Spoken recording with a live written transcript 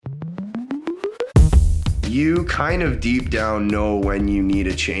you kind of deep down know when you need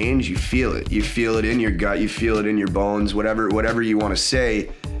a change. You feel it. You feel it in your gut. You feel it in your bones, whatever you want to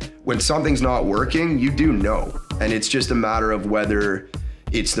say. When something's not working, you do know. And it's just a matter of whether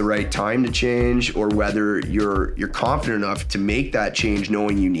it's the right time to change or whether you're confident enough to make that change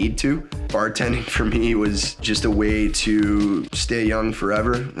knowing you need to. Bartending for me was just a way to stay young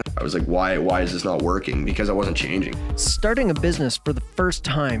forever. I was like, why is this not working? Because I wasn't changing. Starting a business for the first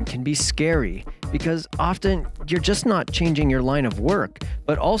time can be scary because often you're just not changing your line of work,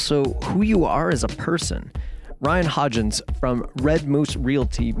 but also who you are as a person. Ryan Hodgins from Red Moose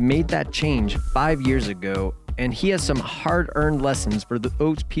Realty made that change 5 years ago, and he has some hard-earned lessons for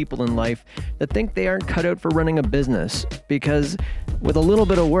those people in life that think they aren't cut out for running a business, because with a little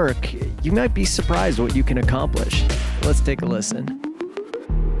bit of work, you might be surprised what you can accomplish. Let's take a listen.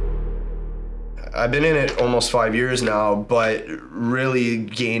 I've been in it almost 5 years now, but really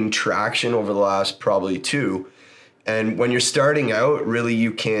gained traction over the last probably 2. And when you're starting out, really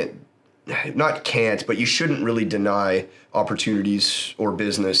you but you shouldn't really deny opportunities or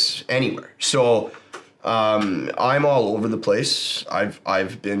business anywhere. So I'm all over the place.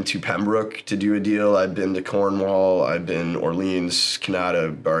 I've been to Pembroke to do a deal. I've been to Cornwall. I've been Orleans,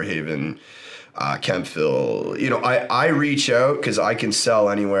 Canada, Barrhaven, Kemptville. You know, I reach out because I can sell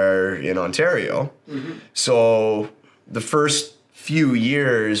anywhere in Ontario. Mm-hmm. So the first few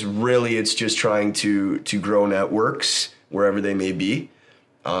years, really, it's just trying to grow networks wherever they may be,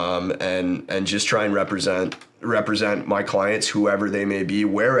 and just try and represent my clients, whoever they may be,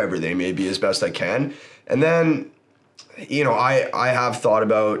 wherever they may be, as best I can. And then, you know, I have thought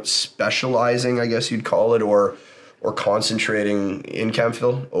about specializing, I guess you'd call it, or concentrating in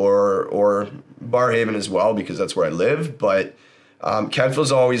Kemptville or Barrhaven as well, because that's where I live. But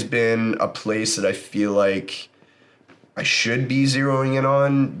Kemptville's always been a place that I feel like I should be zeroing in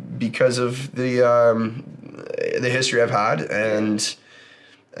on because of the history I've had,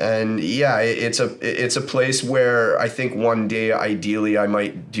 and yeah, it's a place where I think one day, ideally, I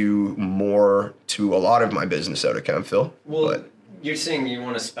might do more to a lot of my business out of Kemptville. Well, you're saying you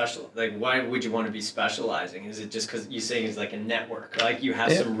want to like, why would you want to be specializing? Is it just because you're saying it's like a network? Like you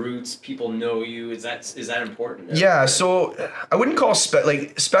have some roots, people know you. Is that important? Yeah, so I wouldn't call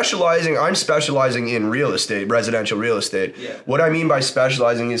specializing. I'm specializing in real estate, residential real estate. Yeah. What I mean by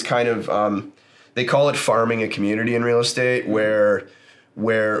specializing is kind of, they call it farming a community in real estate, where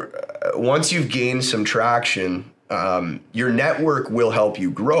once you've gained some traction, your network will help you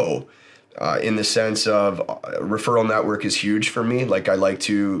grow, in the sense of referral network is huge for me. Like, I like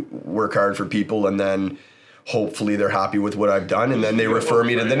to work hard for people, and then hopefully they're happy with what I've done, and then they refer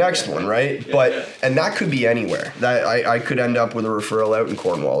me to the next one, right? And that could be anywhere. That I could end up with a referral out in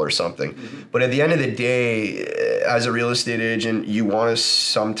Cornwall or something. Mm-hmm. But at the end of the day, as a real estate agent, you want to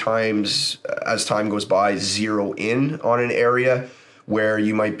sometimes, as time goes by, zero in on an area where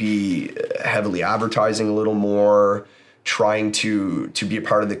you might be heavily advertising a little more, trying to be a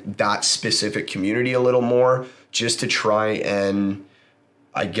part of that specific community a little more, just to try and,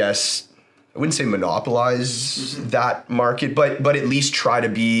 I guess, I wouldn't say monopolize that market, but at least try to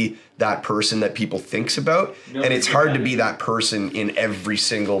be that person that people thinks about. And it's hard to be that person in every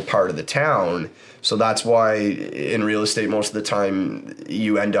single part of the town. So that's why in real estate, most of the time,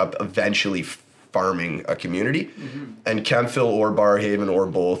 you end up eventually farming a community. Mm-hmm. And Kemptville or Barrhaven or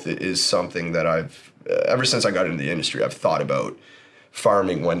both is something that I've, ever since I got into the industry, I've thought about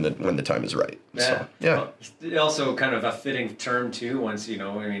farming when the time is right. Yeah. So, yeah. Well, also kind of a fitting term too, once, you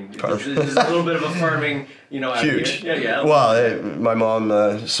know, I mean, there's a little bit of a farming, you know, huge. Yeah. Well, my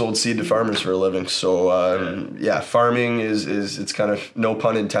mom sold seed to farmers for a living. So, farming is kind of, no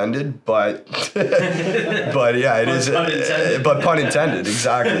pun intended, but, but yeah, it is. Pun intended. But pun intended,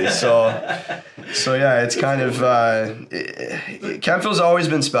 exactly. So yeah, it's kind of, Kemptville's always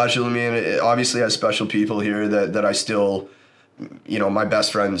been special to me, and it obviously has special people here that I still, you know, my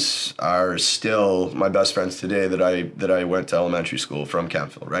best friends are still my best friends today that I went to elementary school from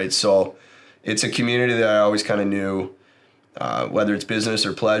Kemptville, right? So it's a community that I always kind of knew, whether it's business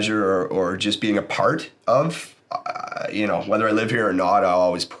or pleasure or just being a part of, you know, whether I live here or not, I'll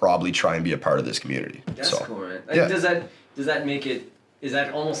always probably try and be a part of this community. That's cool, man. Like, yeah. Does that make it, is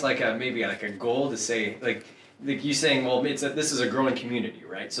that almost like maybe like a goal to say, like you saying, well, this is a growing community,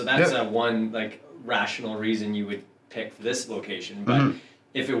 right? So that's one like rational reason you would pick for this location, but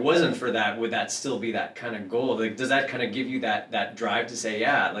if it wasn't for that, would that still be that kind of goal? Like, does that kind of give you that drive to say,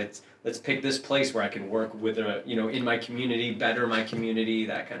 yeah, let's pick this place where I can work with in my community, better my community,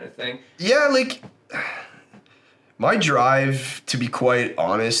 that kind of thing? Yeah, like my drive, to be quite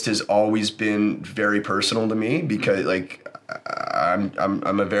honest, has always been very personal to me, because like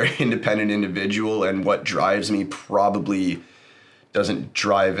I'm a very independent individual, and what drives me probably doesn't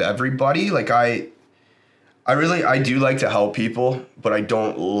drive everybody. Like I do like to help people, but I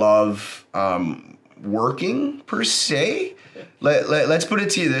don't love working per se. Let's put it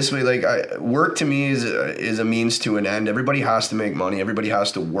to you this way: like work to me is a means to an end. Everybody has to make money. Everybody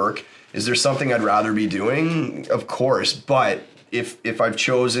has to work. Is there something I'd rather be doing? Of course, but if I've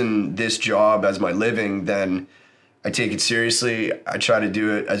chosen this job as my living, then I take it seriously. I try to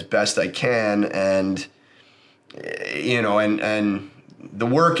do it as best I can, and and the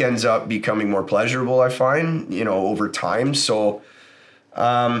work ends up becoming more pleasurable, I find, over time. So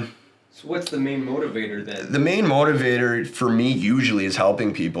what's the main motivator then? The main motivator for me usually is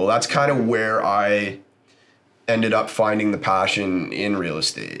helping people. That's kind of where I ended up finding the passion in real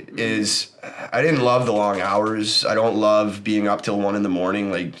estate. Is I didn't love the long hours. I don't love being up till 1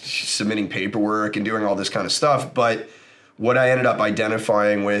 a.m, like submitting paperwork and doing all this kind of stuff. But what I ended up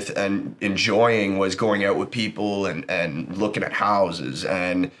identifying with and enjoying was going out with people and looking at houses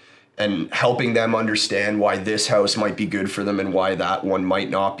and helping them understand why this house might be good for them and why that one might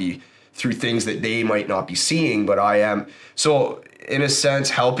not be, through things that they might not be seeing, but I am. So in a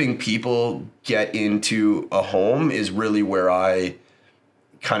sense, helping people get into a home is really where I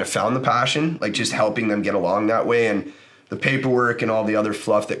kind of found the passion, like just helping them get along that way. And the paperwork and all the other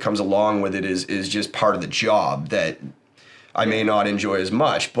fluff that comes along with it is just part of the job that I may not enjoy as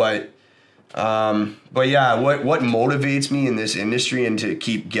much. But yeah, what motivates me in this industry and to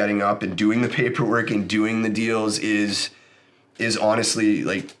keep getting up and doing the paperwork and doing the deals is honestly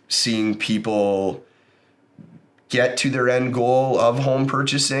like seeing people get to their end goal of home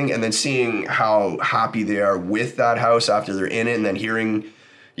purchasing, and then seeing how happy they are with that house after they're in it, and then hearing,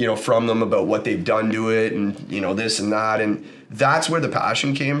 from them about what they've done to it, and this and that, and that's where the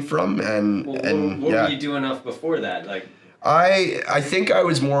passion came from. And what were you doing off before that? Like, I think I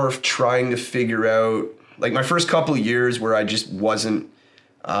was more of trying to figure out, like my first couple of years where I just wasn't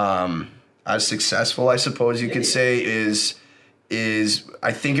as successful, I suppose you could say, is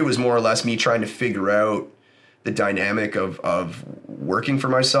I think it was more or less me trying to figure out the dynamic of working for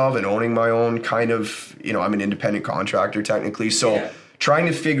myself and owning my own kind of, I'm an independent contractor technically. So trying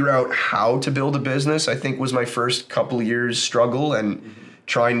to figure out how to build a business, I think, was my first couple of years struggle, and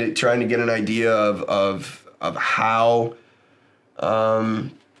trying to get an idea of how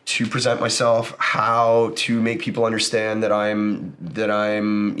to present myself, how to make people understand that I'm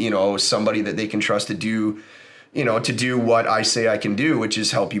somebody that they can trust to do what I say I can do, which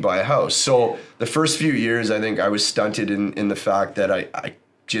is help you buy a house. So the first few years, I think I was stunted in the fact that I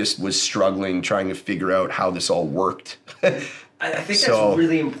just was struggling trying to figure out how this all worked. I think that's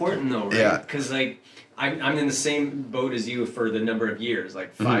really important though, right? Yeah. Because like I'm in the same boat as you for the number of years,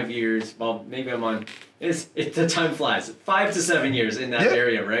 like 5 years. Well, maybe I'm on. The time flies. 5 to 7 years in that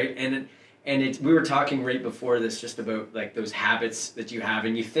area, right? And we were talking right before this just about like those habits that you have,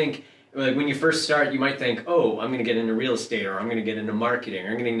 and you think. Like when you first start, you might think, oh, I'm going to get into real estate, or I'm going to get into marketing,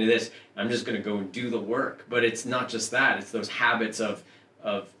 or I'm going to get into this. I'm just going to go and do the work. But it's not just that. It's those habits of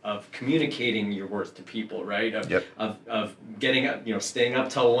communicating your worth to people, right? Of getting up, staying up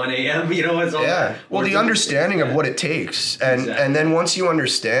till 1 a.m. It's all that. Well, the understanding of what it takes, and then once you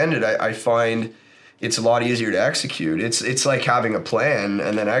understand it, I find it's a lot easier to execute. It's like having a plan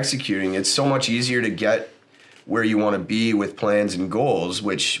and then executing. It's so much easier to get where you want to be with plans and goals,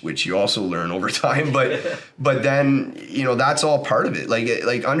 which you also learn over time. But then, that's all part of it.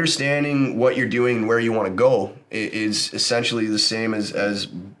 Like understanding what you're doing and where you want to go is essentially the same as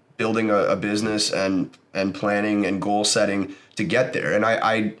building a business and planning and goal setting to get there. And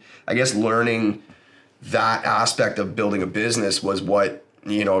I guess learning that aspect of building a business was what,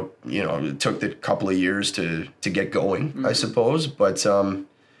 it took the couple of years to get going, I suppose. But,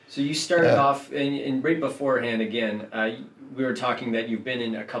 so you started off, and right beforehand, again, we were talking that you've been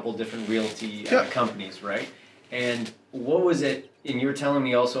in a couple different realty companies, right? And what was it? And you were telling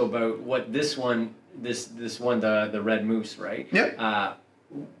me also about what this one, the Red Moose, right? Yeah.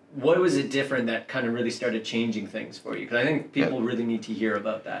 What was it different that kind of really started changing things for you? Because I think people really need to hear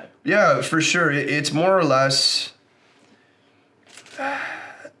about that. Yeah, for sure. It's more or less.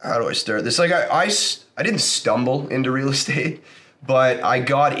 How do I start this? Like I didn't stumble into real estate. But I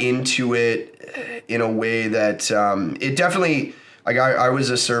got into it in a way that it definitely, like I was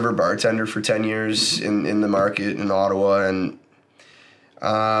a server bartender for 10 years in the market in Ottawa, and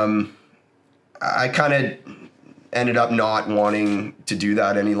I kind of ended up not wanting to do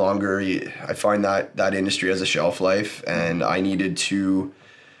that any longer. I find that industry has a shelf life, and I needed to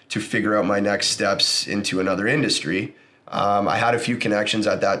figure out my next steps into another industry. I had a few connections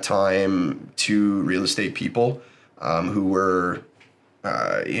at that time to real estate people. who were,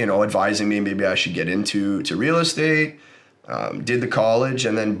 advising me maybe I should get into real estate. Did the college,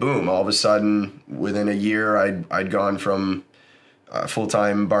 and then boom, all of a sudden, within a year, I'd gone from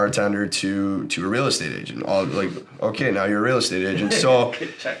full-time bartender to a real estate agent. All like, okay, now you're a real estate agent. So,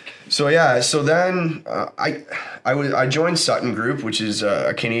 so then I joined Sutton Group, which is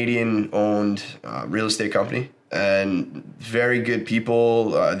a Canadian-owned real estate company, and very good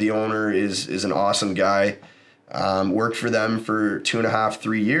people. The owner is an awesome guy. Worked for them for 2.5,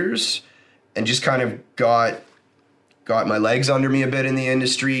 3 years, and just kind of got my legs under me a bit in the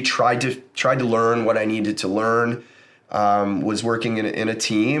industry. Tried to learn what I needed to learn. Was working in a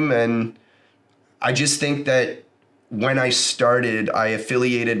team, and I just think that when I started, I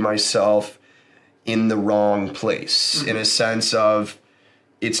affiliated myself in the wrong place, in a sense of,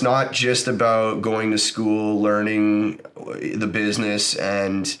 it's not just about going to school, learning the business,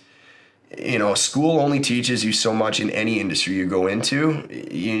 and school only teaches you so much in any industry you go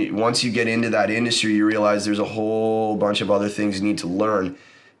into. Once you get into that industry, you realize there's a whole bunch of other things you need to learn.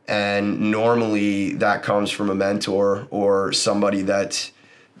 And normally that comes from a mentor or somebody that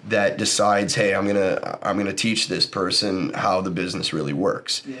decides, hey, I'm gonna teach this person how the business really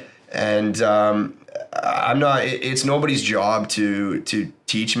works. Yeah. And it's nobody's job to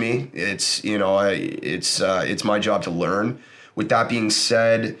teach me. It's my job to learn. With that being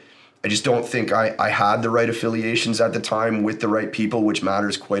said, I just don't think I had the right affiliations at the time with the right people, which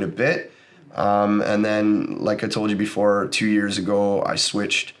matters quite a bit. And then, like I told you before, 2 years ago, I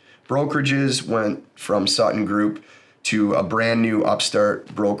switched brokerages, went from Sutton Group to a brand new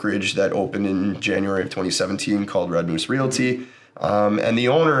upstart brokerage that opened in January of 2017 called Red Moose Realty. And the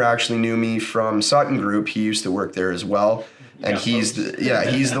owner actually knew me from Sutton Group. He used to work there as well. And he's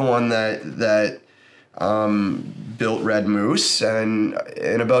the one that built Red Moose. And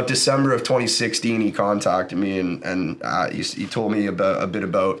in about December of 2016, he contacted me and he told me a bit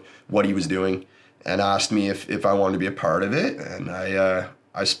about what he was doing and asked me if I wanted to be a part of it. And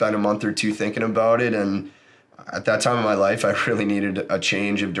I spent a month or two thinking about it, and at that time in my life, I really needed a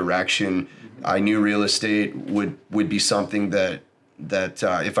change of direction. I knew real estate would be something that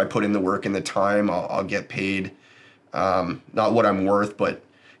if I put in the work and the time, I'll get paid, not what I'm worth, but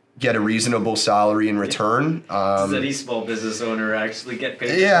get a reasonable salary in return. Does any small business owner actually get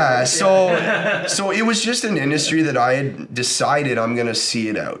paid? Yeah, so it was just an industry that I had decided I'm going to see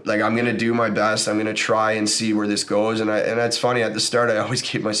it out. Like, I'm going to do my best. I'm going to try and see where this goes. And that's funny. At the start, I always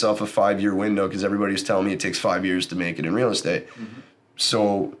gave myself a 5-year window because everybody was telling me it takes 5 years to make it in real estate. Mm-hmm.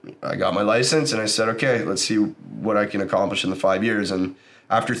 So I got my license and I said, okay, let's see what I can accomplish in the 5 years. And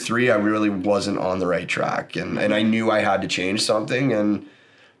after 3, I really wasn't on the right track. And I knew I had to change something. And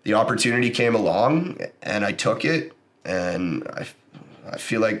the opportunity came along, and I took it, and I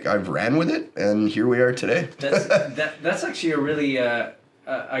feel like I've ran with it, and here we are today. That's actually a really a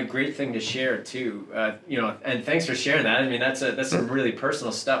great thing to share too. And thanks for sharing that. I mean, that's some really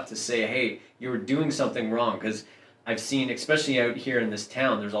personal stuff to say. Hey, you were doing something wrong, because I've seen, especially out here in this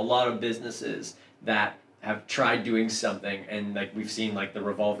town, there's a lot of businesses that have tried doing something, and like we've seen, like the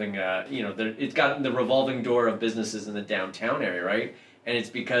revolving, it's got the revolving door of businesses in the downtown area, right? And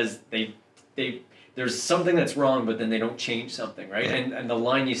it's because there's something that's wrong, but then they don't change something, right? Yeah. And the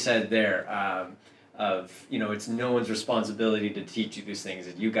line you said there of it's no one's responsibility to teach you these things,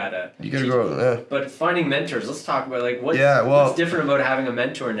 and you gotta go. Yeah. But finding mentors, let's talk about what's different about having a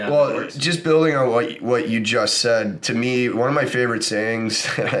mentor now. Well, just building on what you just said, to me, one of my favorite sayings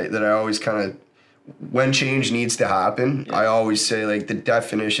that I always kind of, when change needs to happen, I always say, like, the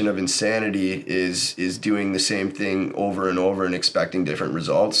definition of insanity is doing the same thing over and over and expecting different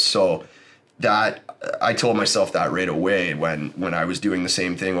results. So that, I told myself that right away when I was doing the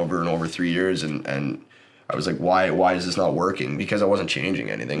same thing over and over 3 years, and I was like, why is this not working? Because I wasn't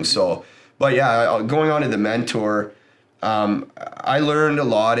changing anything. So, but yeah, going on to the mentor, I learned a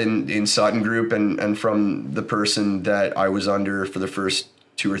lot in Sutton Group and from the person that I was under for the first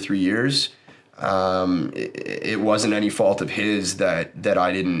 2 or 3 years. It wasn't any fault of his that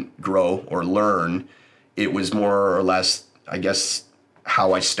I didn't grow or learn. It was more or less, I guess,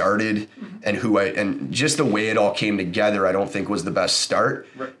 how I started and just the way it all came together, I don't think was the best start.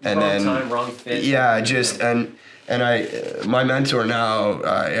 Wrong time, wrong fit. Yeah, my mentor now,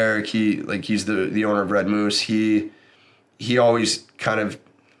 Eric, he's the owner of Red Moose. He always kind of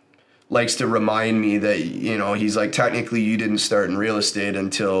likes to remind me that, he's like, technically you didn't start in real estate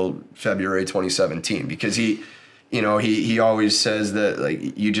until February 2017, because he always says that,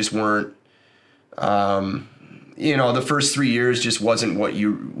 like, you just weren't, the first 3 years just wasn't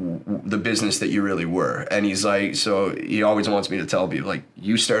the business that you really were. And he's like, so he always wants me to tell people, like,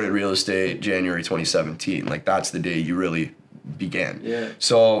 you started real estate January 2017. Like, that's the day you really began. Yeah.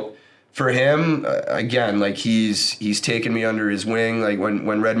 So for him, again, like, he's taken me under his wing. Like,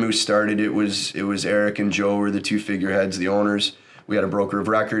 when Red Moose started, it was Eric and Joe were the two figureheads, the owners. We had a broker of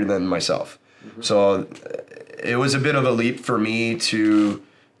record, and then myself. Mm-hmm. So it was a bit of a leap for me to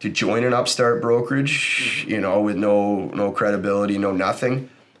join an upstart brokerage, with no credibility, no nothing.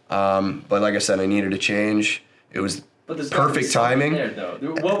 But like I said, I needed a change. It was perfect timing. There, though.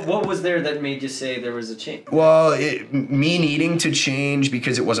 What was there that made you say there was a change? Well, me needing to change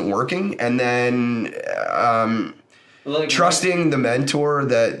because it wasn't working, and then trusting the mentor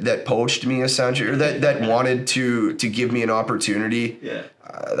that poached me, essentially, or that wanted to give me an opportunity. Yeah.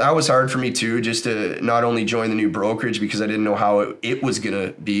 That was hard for me too, just to not only join the new brokerage because I didn't know how it was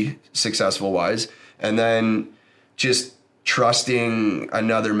gonna be successful wise, and then just trusting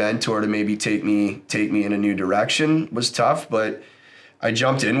another mentor to maybe take me in a new direction was tough. But I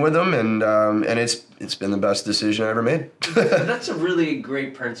jumped in with them, and it's been the best decision I ever made. That's a really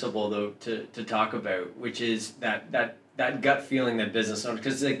great principle though to talk about, which is that gut feeling that business owners,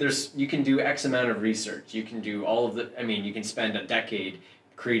 because like you can do X amount of research, you can do all of you can spend a decade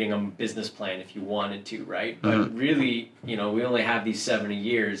creating a business plan if you wanted to, right? But Mm-hmm. really, we only have these 70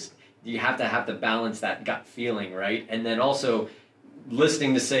 years. You have to balance that gut feeling, right? And then also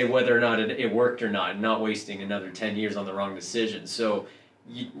listening to say whether or not it worked or not, and not wasting another 10 years on the wrong decision. So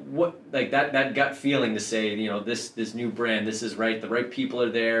that gut feeling to say, this new brand, this is right, the right people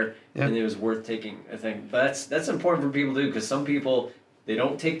are there, yeah. and it was worth taking, I think. But that's important for people to do, because some people, they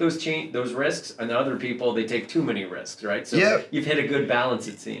don't take those risks, and other people, they take too many risks, right? So yeah. You've hit a good balance,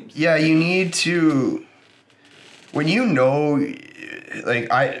 it seems. Yeah, you need to, when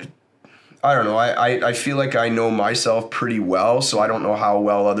like, I don't know, I feel like I know myself pretty well, so I don't know how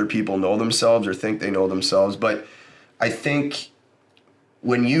well other people know themselves or think they know themselves, but I think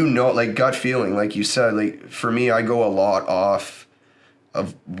when like gut feeling, like you said, like for me, I go a lot off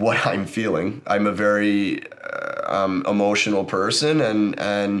of what I'm feeling. I'm a very emotional person,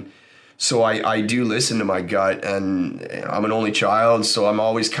 and so I do listen to my gut, and I'm an only child, so I'm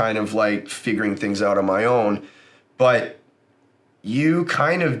always kind of like figuring things out on my own. But you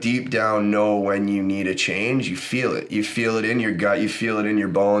kind of deep down know when you need a change. You feel it. You feel it in your gut. You feel it in your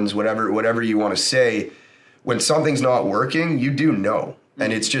bones, whatever you want to say. When something's not working, you do know.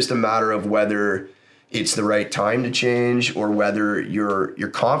 And it's just a matter of whether it's the right time to change or whether you're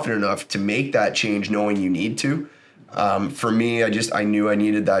confident enough to make that change knowing you need to. For me, I knew I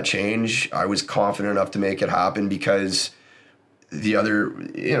needed that change. I was confident enough to make it happen because the other,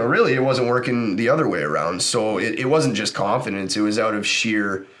 really it wasn't working the other way around. So it wasn't just confidence. It was out of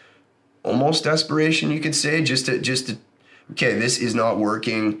sheer almost desperation, you could say, just to okay, this is not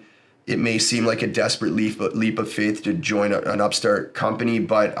working. It may seem like a desperate leap of faith to join an upstart company,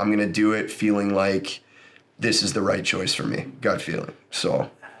 but I'm going to do it feeling like this is the right choice for me, gut feeling. So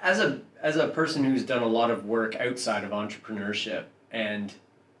as a person who's done a lot of work outside of entrepreneurship, and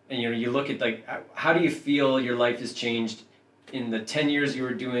you look at, like, how do you feel your life has changed in the 10 years you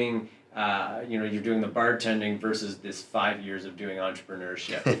were doing, you're doing the bartending versus this 5 years of doing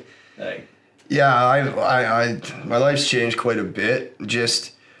entrepreneurship? Like, yeah, I my life's changed quite a bit.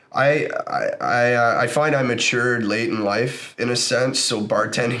 Just I find I matured late in life in a sense. So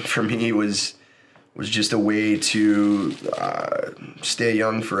bartending for me was just a way to stay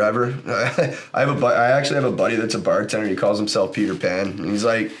young forever. I actually have a buddy that's a bartender. He calls himself Peter Pan. And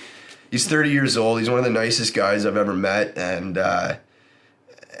he's 30 years old. He's one of the nicest guys I've ever met. And I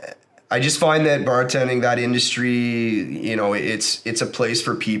just find that bartending, that industry, it's a place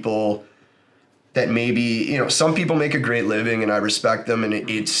for people that maybe, some people make a great living, and I respect them, and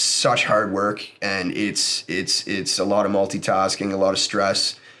it's such hard work, and it's a lot of multitasking, a lot of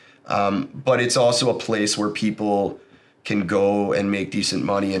stress. But it's also a place where people can go and make decent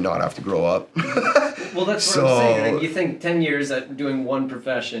money and not have to grow up. Well, that's what I'm saying. Like, you think 10 years at doing one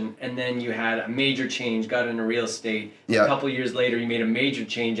profession, and then you had a major change, got into real estate. Yeah. A couple of years later, you made a major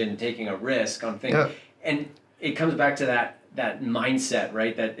change in taking a risk on things. Yeah. And it comes back to that mindset,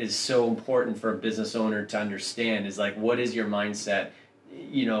 right? That is so important for a business owner to understand, is like, what is your mindset?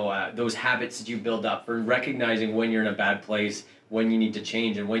 Those habits that you build up for recognizing when you're in a bad place, when you need to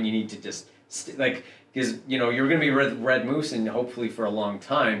change, and when you need to just because you're going to be Red Moose and hopefully for a long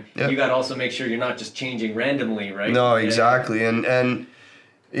time. Yeah. You got to also make sure you're not just changing randomly, right? No, exactly. And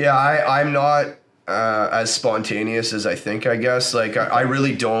yeah, I'm not as spontaneous as I think, I guess. Like I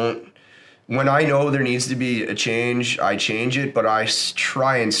really don't. when I know there needs to be a change, I change it, but I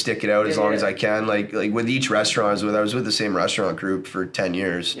try and stick it out as long as I can. Like with each restaurant I was with the same restaurant group for 10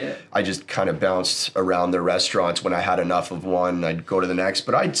 years. Yeah. I just kind of bounced around their restaurants. When I had enough of one, I'd go to the next,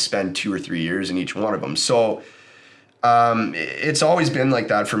 but I'd spend 2 or 3 years in each one of them. So it's always been like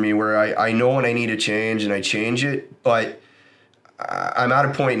that for me, where I know when I need a change and I change it, but I'm at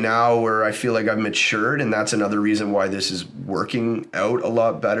a point now where I feel like I've matured, and that's another reason why this is working out a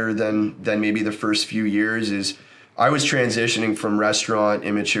lot better than maybe the first few years. Is I was transitioning from restaurant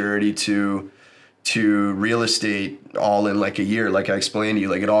immaturity to real estate all in like a year. Like I explained to you,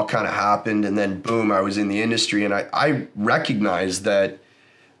 like it all kind of happened, and then boom, I was in the industry, and I recognized that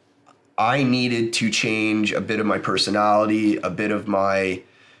I needed to change a bit of my personality, a bit of my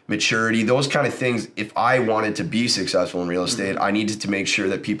maturity, those kind of things. If I wanted to be successful in real estate, I needed to make sure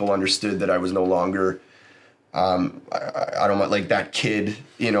that people understood that I was no longer, I don't want like that kid,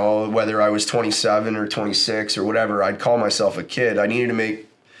 you know, whether I was 27 or 26 or whatever, I'd call myself a kid. I needed to make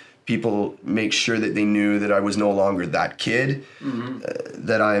people make sure that they knew that I was no longer that kid,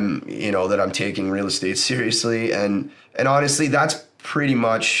 that I'm taking real estate seriously. And honestly, that's pretty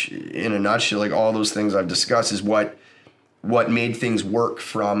much in a nutshell, like all those things I've discussed is what made things work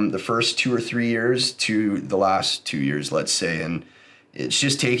from the first 2 or 3 years to the last 2 years, let's say. And it's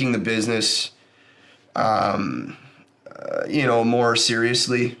just taking the business, more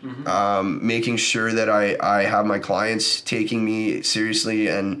seriously, making sure that I have my clients taking me seriously,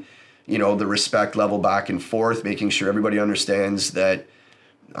 and, the respect level back and forth, making sure everybody understands that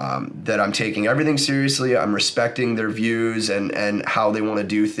I'm taking everything seriously. I'm respecting their views and how they want to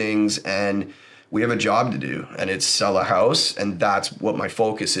do things. And we have a job to do, and it's sell a house, and that's what my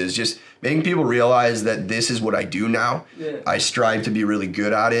focus is. Just making people realize that this is what I do now. Yeah. I strive to be really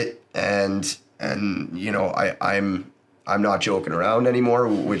good at it, and I'm not joking around anymore,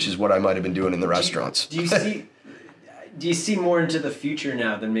 which is what I might have been doing in the restaurants. Do you see more into the future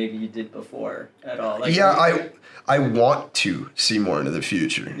now than maybe you did before at all? Like, I want to see more into the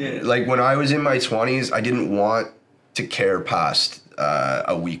future. Yeah. Like when I was in my 20s, I didn't want to care past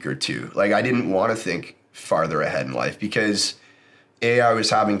a week or two. Like I didn't want to think farther ahead in life, because I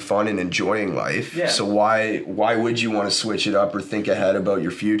was having fun and enjoying life. Yeah. So why would you want to switch it up or think ahead about your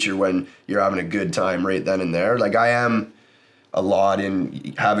future when you're having a good time right then and there? Like I am a lot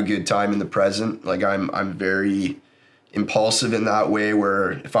in have a good time in the present. Like I'm very impulsive in that way,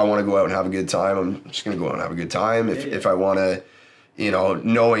 where if I want to go out and have a good time, I'm just going to go out and have a good time. If I want to,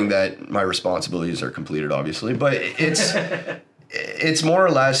 knowing that my responsibilities are completed, obviously, but it's more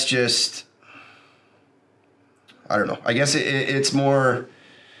or less just, I don't know. I guess it's more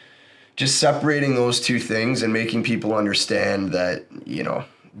just separating those two things and making people understand that,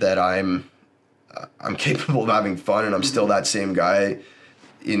 that I'm capable of having fun, and I'm still that same guy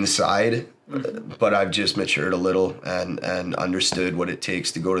inside, but I've just matured a little and understood what it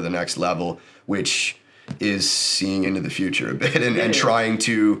takes to go to the next level, which is seeing into the future a bit and trying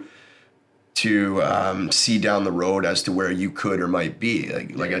to see down the road as to where you could or might be.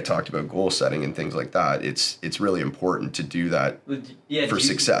 Like I talked about goal setting and things like that. It's really important to do that for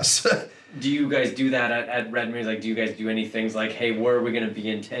success. Do you guys do that at Red Moose? Like, do you guys do any things like, hey, where are we going to be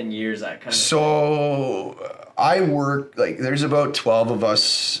in 10 years? That kind of thing? So I work, there's about 12 of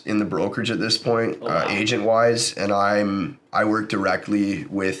us in the brokerage at this point, agent-wise, and I work directly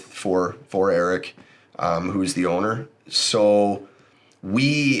for Eric, who's the owner. So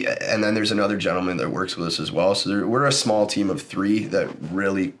and then there's another gentleman that works with us as well. So we're a small team of 3 that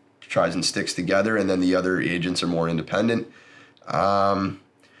really tries and sticks together, and then the other agents are more independent.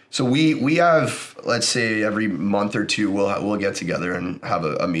 So we have, let's say every month or two, we'll get together and have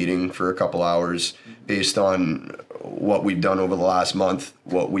a meeting for a couple hours based on what we've done over the last month,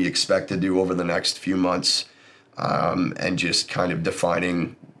 what we expect to do over the next few months, and just kind of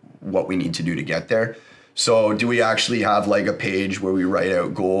defining what we need to do to get there. So do we actually have like a page where we write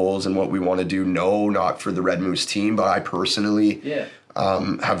out goals and what we want to do? No, not for the Red Moose team, but I personally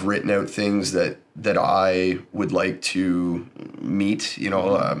have written out things that I would like to meet,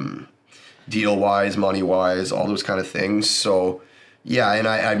 deal-wise, money-wise, all those kind of things. So, yeah, and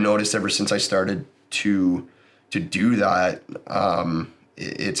I've noticed ever since I started to do that,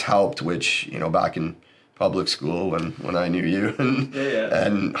 it's helped, which, back in public school when I knew you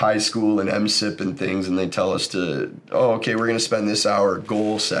and high school and MSIP and things, and they tell us okay, we're going to spend this hour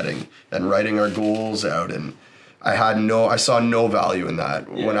goal setting and writing our goals out, and I saw no value in that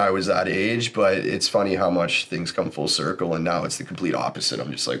when I was that age, but it's funny how much things come full circle, and now it's the complete opposite.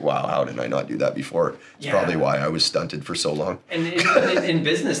 I'm just like, wow, how did I not do that before? It's probably why I was stunted for so long. And in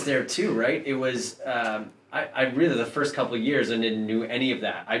business there too, right? It was, I really, the first couple of years, I didn't do any of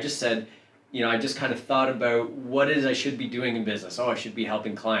that. I just said, I just kind of thought about what it is I should be doing in business. Oh, I should be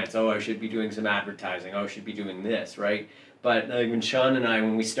helping clients. Oh, I should be doing some advertising. Oh, I should be doing this, right? But like when Sean and I,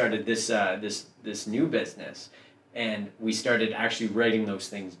 when we started this new business, and we started actually writing those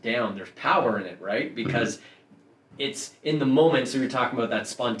things down, there's power in it, right? Because it's in the moment. So you're talking about that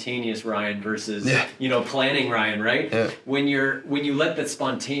spontaneous Ryan versus planning Ryan, right? Yeah. When you let that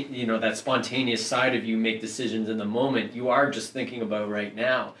spontaneous side of you make decisions in the moment, you are just thinking about right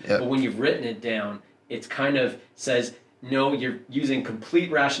now. Yeah. But when you've written it down, it's kind of says, no, you're using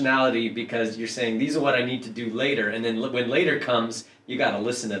complete rationality because you're saying these are what I need to do later, and then when later comes, you got to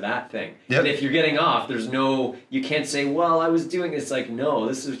listen to that thing. Yep. And if you're getting off, you can't say, well, I was doing this. Like, no,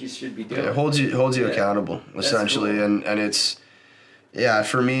 this is what you should be doing. It holds you accountable, essentially. Cool. And it's,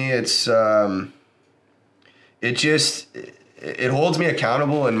 for me, it's, it holds me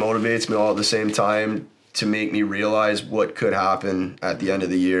accountable and motivates me all at the same time to make me realize what could happen at the end of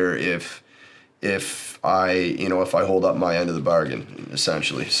the year if I hold up my end of the bargain,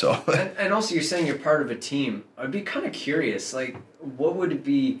 essentially. So. And also, you're saying you're part of a team. I'd be kind of curious, like, what would it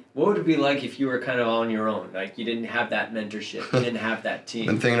be like if you were kind of on your own? Like, you didn't have that mentorship, you didn't have that team.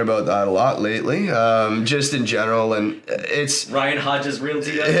 Been thinking about that a lot lately, just in general, and it's Ryan Hodges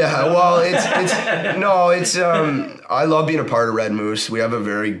Realty. Yeah, well, it's I love being a part of Red Moose. We have a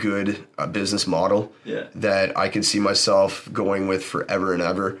very good business model that I can see myself going with forever and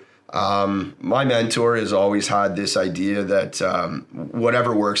ever. My mentor has always had this idea that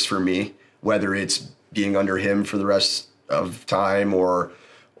whatever works for me, whether it's being under him for the rest of time or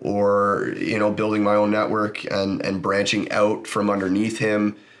building my own network and branching out from underneath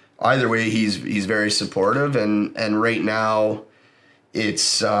him, either way he's very supportive, and right now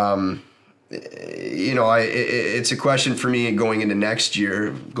it's it's a question for me going into next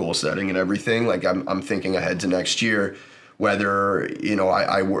year, goal setting and everything. Like I'm thinking ahead to next year, whether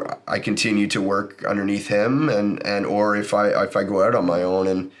I continue to work underneath him and or if I go out on my own.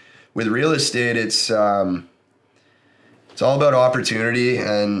 And with real estate, it's all about opportunity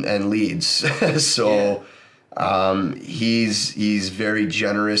and leads. So he's very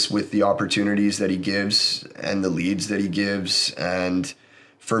generous with the opportunities that he gives and the leads that he gives, and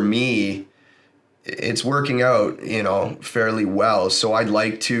for me, it's working out fairly well. So I'd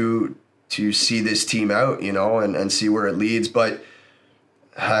like to see this team out, and see where it leads. But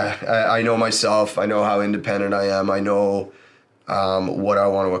I know myself. I know how independent I am. I know what I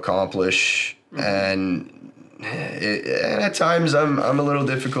want to accomplish, and at times I'm a little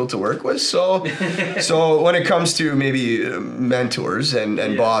difficult to work with. So when it comes to maybe mentors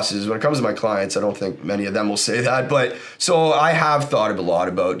and bosses, when it comes to my clients, I don't think many of them will say that. But so I have thought a lot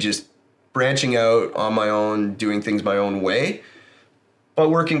about just branching out on my own, doing things my own way. But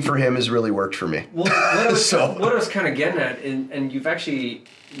working for him has really worked for me. Well, what I was kind of getting at, and you've actually,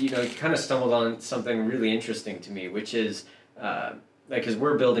 kind of stumbled on something really interesting to me, which is, because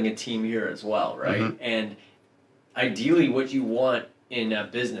we're building a team here as well, right? Mm-hmm. And ideally what you want in a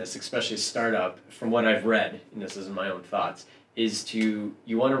business, especially a startup, from what I've read, and this is my own thoughts, is you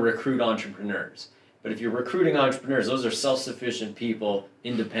want to recruit entrepreneurs. But if you're recruiting entrepreneurs, those are self-sufficient people,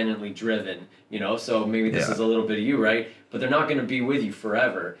 independently driven, so maybe this is a little bit of you, right? But they're not going to be with you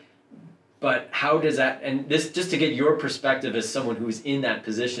forever. But how does that, and this, just to get your perspective as someone who's in that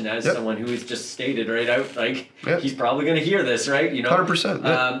position, as someone who is just stated right out, like, he's probably going to hear this, right?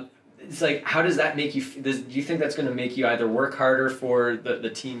 100%. It's like, how does that make you, do you think that's going to make you either work harder for the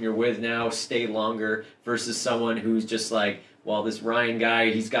team you're with now, stay longer, versus someone who's just like, well, this Ryan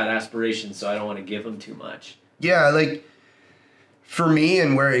guy, he's got aspirations, so I don't want to give him too much? Yeah, like, for me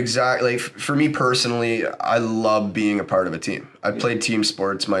for me personally, I love being a part of a team. I've played team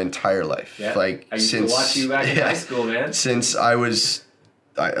sports my entire life. Yeah. Like, I used to watch you back in high school, man. Since I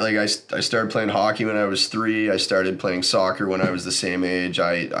started playing hockey when I was 3. I started playing soccer when I was the same age.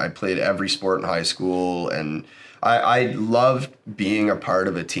 I played every sport in high school, and I loved being a part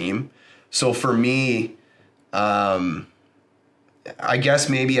of a team. So for me, I guess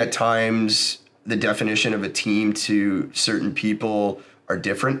maybe at times the definition of a team to certain people are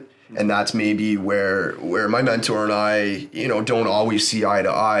different. And that's maybe where my mentor and I, don't always see eye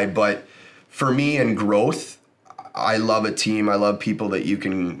to eye. But for me in growth, I love a team. I love people that you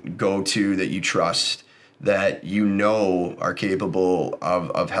can go to, that you trust, that are capable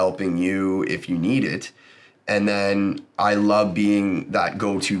of helping you if you need it. And then I love being that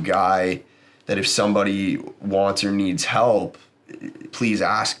go-to guy that if somebody wants or needs help, please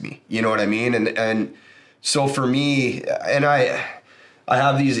ask me. You know what I mean? And so for me, and I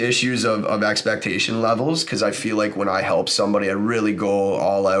have these issues of expectation levels, because I feel like when I help somebody, I really go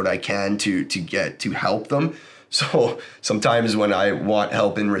all out I can to help them. So sometimes when I want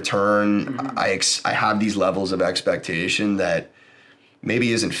help in return, I have these levels of expectation that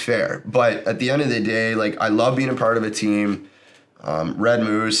maybe isn't fair. But at the end of the day, like, I love being a part of a team. Red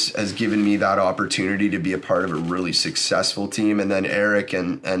Moose has given me that opportunity to be a part of a really successful team. And then Eric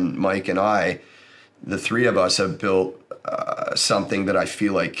and Mike and I, the three of us have built something that I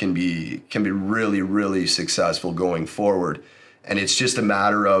feel like can be really, really successful going forward. And it's just a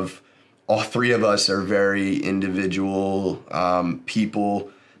matter of all three of us are very individual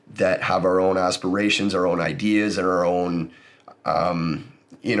people that have our own aspirations, our own ideas, and our own,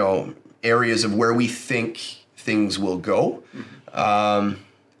 areas of where we think things will go. But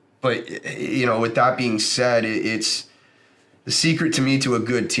with that being said, it's the secret to me to a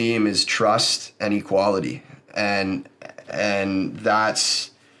good team is trust and equality. And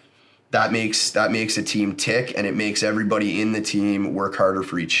that makes a team tick, and it makes everybody in the team work harder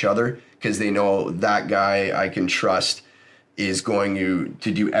for each other, because they know that guy I can trust is going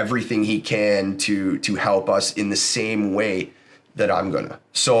to do everything he can to help us in the same way that I'm gonna.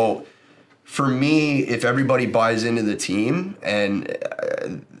 So for me, if everybody buys into the team, and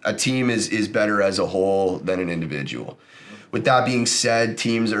a team is better as a whole than an individual. With that being said,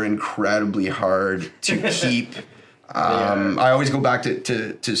 teams are incredibly hard to keep. I always go back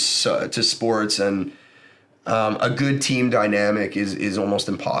to sports, and a good team dynamic is almost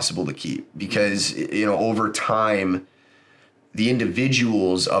impossible to keep, because over time the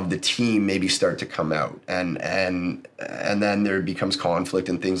individuals of the team maybe start to come out, and then there becomes conflict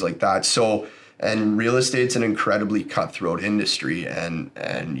and things like that. So, and real estate's an incredibly cutthroat industry,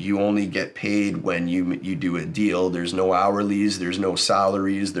 and you only get paid when you do a deal. There's no hourlies, there's no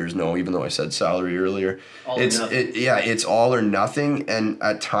salaries, there's no, even though I said salary earlier, it's all or nothing. And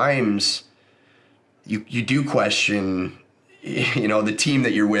at times you do question, the team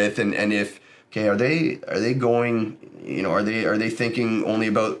that you're with, and if, okay, are they going, are they thinking only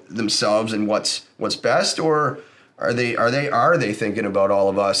about themselves and what's best, or are they thinking about all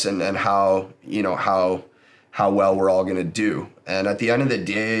of us and how well we're all going to do? And at the end of the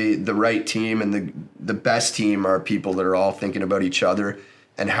day, the right team and the best team are people that are all thinking about each other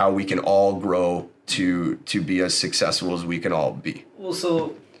and how we can all grow to be as successful as we can all be. Well,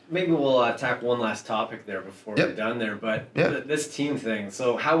 so maybe we'll tackle one last topic there before we're done there, but this team thing.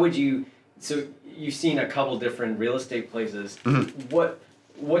 So how would you? So you've seen a couple different real estate places. Mm-hmm.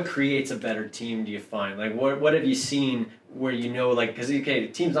 What creates a better team, do you find? Like, what have you seen where because, okay,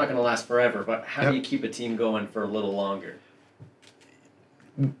 the team's not going to last forever, but how do you keep a team going for a little longer?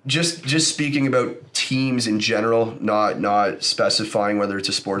 Just speaking about teams in general, not specifying whether it's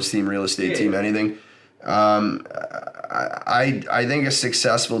a sports team, real estate team, anything. I think a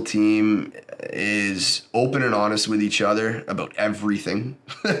successful team is open and honest with each other about everything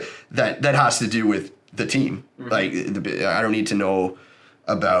that has to do with the team. Mm-hmm. Like, I don't need to know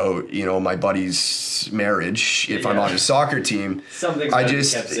about my buddy's marriage if I'm on a soccer team. Something's I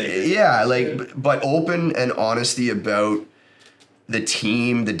just kept secret. But open and honesty about the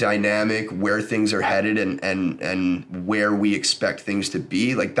team, the dynamic, where things are headed, and where we expect things to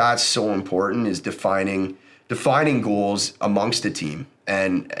be. Like, that's so important, is defining goals amongst a team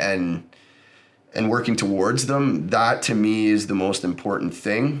and working towards them. That to me is the most important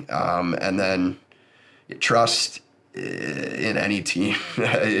thing. And then trust in any team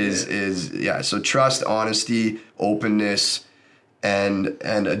so trust, honesty, openness, and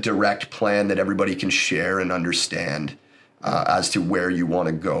a direct plan that everybody can share and understand as to where you want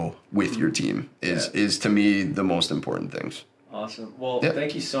to go with your team is to me the most important things. Awesome. Well,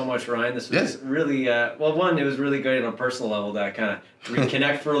 thank you so much, Ryan. This was really, it was really good on a personal level to kind of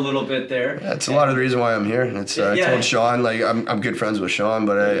reconnect for a little bit there. It's a lot of the reason why I'm here. It's I told Sean, I'm good friends with Sean,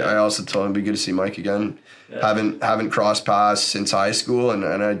 but I also told him it'd be good to see Mike again. Yeah. Haven't crossed paths since high school,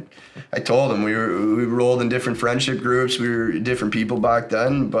 and I told him we rolled in different friendship groups. We were different people back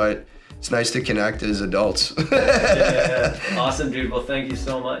then, but it's nice to connect as adults. Awesome, dude. Well, thank you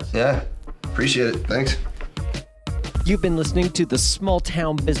so much. Yeah, appreciate it. Thanks. You've been listening to the Small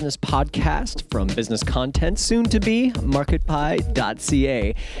Town Business Podcast from Business Content, soon to be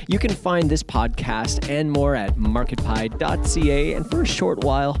marketpie.ca. You can find this podcast and more at marketpie.ca, and for a short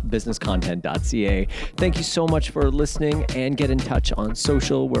while, businesscontent.ca. Thank you so much for listening, and get in touch on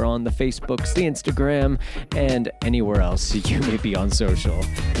social. We're on the Facebooks, the Instagram, and anywhere else you may be on social.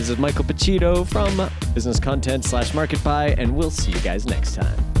 This is Michael Pacito from Business Content /MarketPie, and we'll see you guys next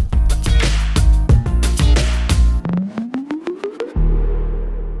time.